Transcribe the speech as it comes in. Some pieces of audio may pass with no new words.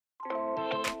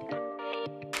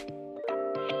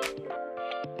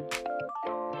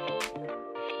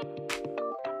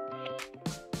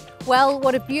Well,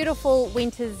 what a beautiful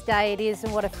winter's day it is,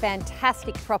 and what a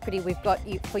fantastic property we've got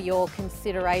for your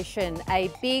consideration.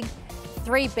 A big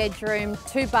 3-bedroom,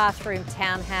 2-bathroom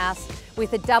townhouse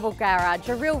with a double garage,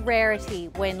 a real rarity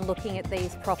when looking at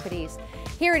these properties.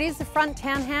 Here it is, the front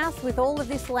townhouse with all of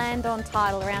this land on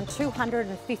title, around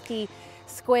 250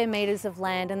 square metres of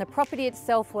land, and the property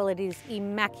itself, well, it is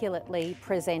immaculately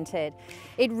presented.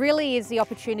 It really is the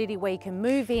opportunity where you can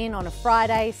move in on a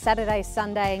Friday, Saturday,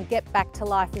 Sunday and get back to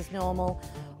life as normal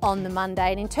on the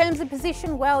Monday. And in terms of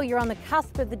position, well, you're on the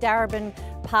cusp of the Darebin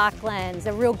parklands,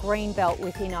 a real green belt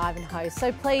within Ivanhoe.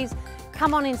 So please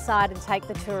come on inside and take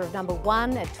the tour of number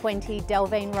 1 at 20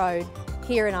 Dalveen Road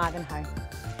here in Ivanhoe.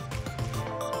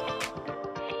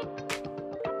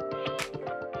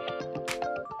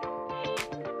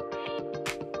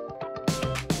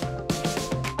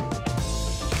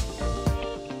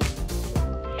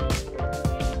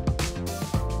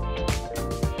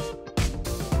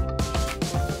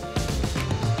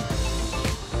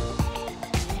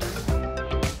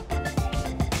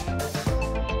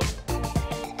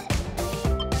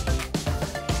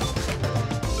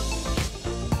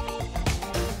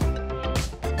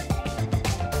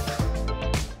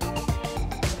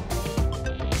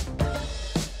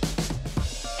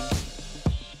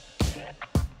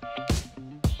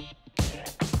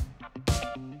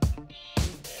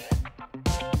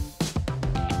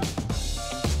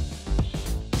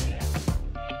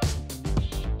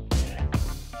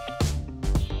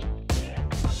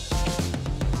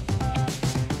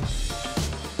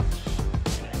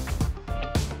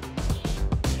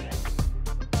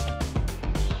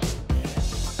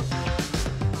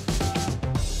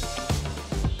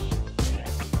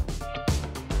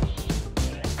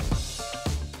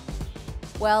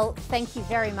 Well, thank you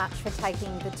very much for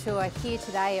taking the tour here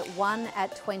today at 1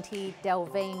 at 20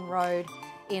 Dalveen Road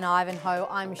in Ivanhoe.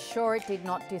 I'm sure it did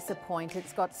not disappoint.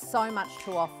 It's got so much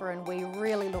to offer, and we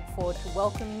really look forward to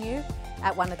welcoming you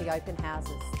at one of the open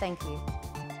houses. Thank you.